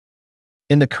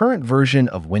In the current version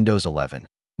of Windows 11,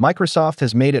 Microsoft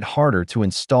has made it harder to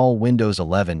install Windows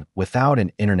 11 without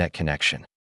an internet connection.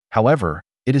 However,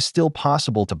 it is still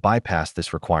possible to bypass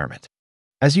this requirement.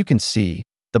 As you can see,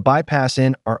 the bypass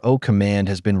NRO command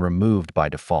has been removed by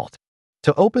default.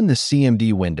 To open the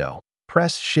CMD window,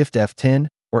 press Shift F10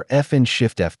 or FN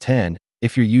Shift F10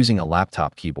 if you're using a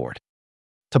laptop keyboard.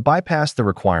 To bypass the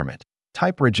requirement,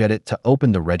 type regedit to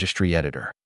open the registry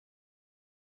editor.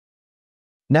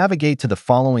 Navigate to the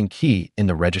following key in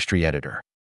the registry editor.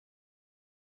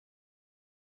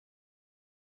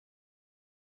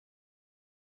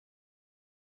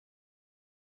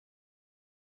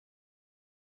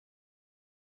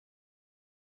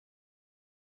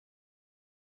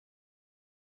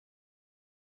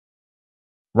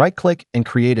 Right-click and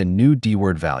create a new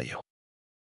dword value.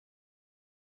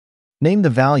 Name the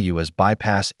value as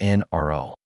bypass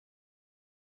NRO.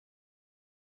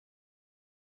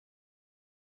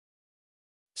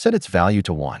 Set its value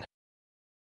to 1.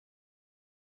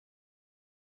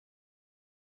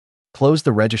 Close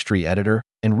the registry editor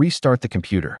and restart the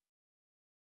computer.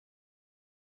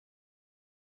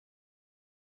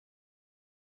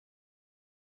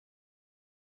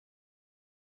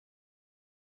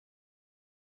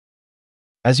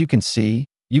 As you can see,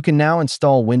 you can now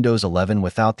install Windows 11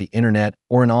 without the internet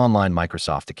or an online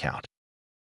Microsoft account.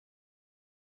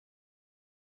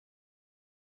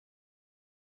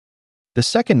 The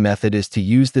second method is to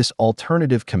use this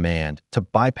alternative command to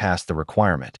bypass the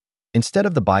requirement, instead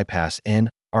of the bypass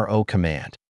NRO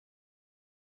command.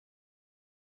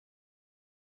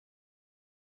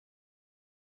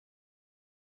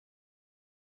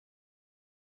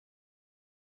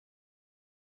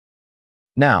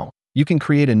 Now, you can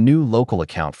create a new local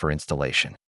account for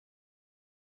installation.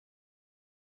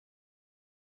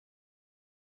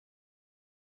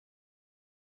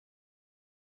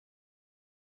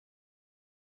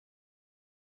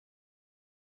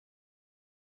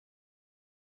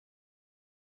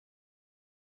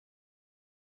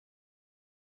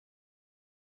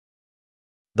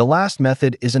 The last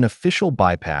method is an official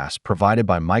bypass provided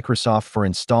by Microsoft for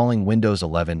installing Windows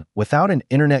 11 without an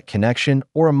internet connection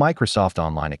or a Microsoft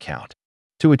Online account.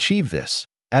 To achieve this,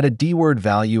 add a dword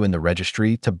value in the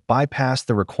registry to bypass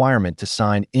the requirement to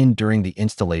sign in during the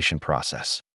installation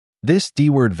process. This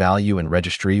dword value in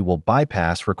registry will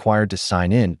bypass required to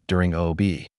sign in during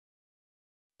OOBE,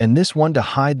 and this one to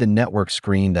hide the network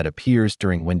screen that appears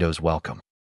during Windows Welcome.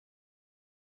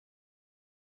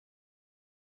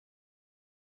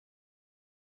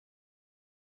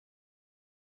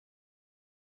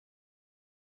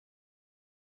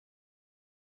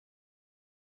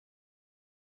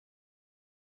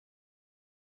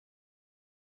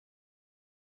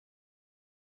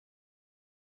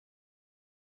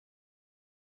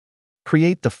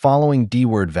 Create the following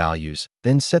dword values,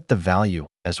 then set the value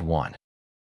as 1.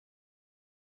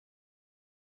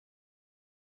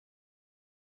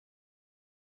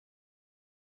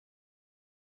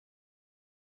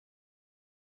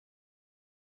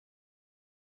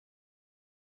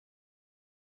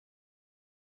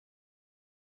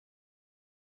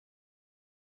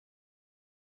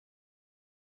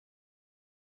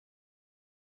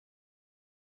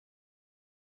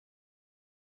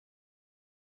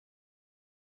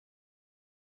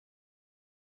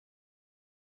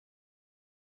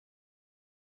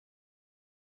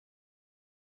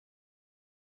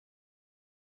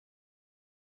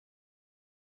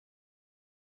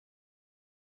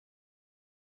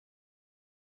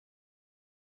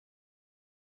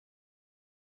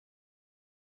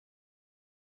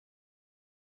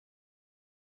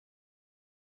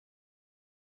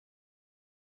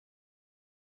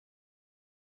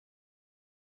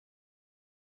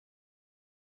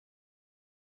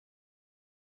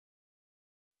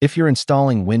 If you're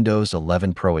installing Windows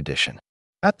 11 Pro Edition,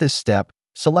 at this step,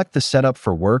 select the Setup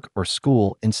for Work or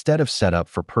School instead of Setup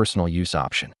for Personal Use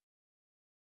option.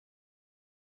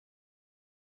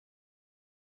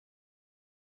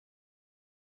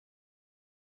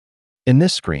 In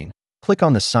this screen, click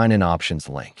on the Sign In Options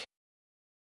link.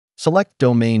 Select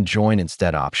Domain Join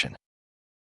Instead option.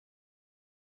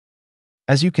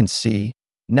 As you can see,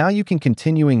 now you can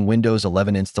continuing Windows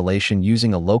 11 installation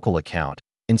using a local account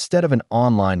instead of an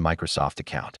online Microsoft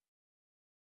account.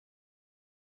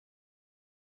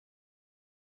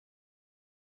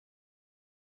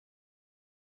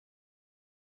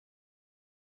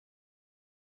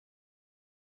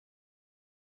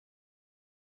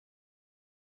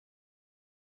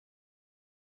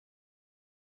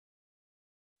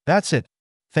 That's it.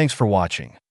 Thanks for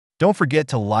watching. Don't forget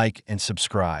to like and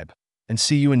subscribe, and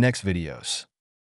see you in next videos.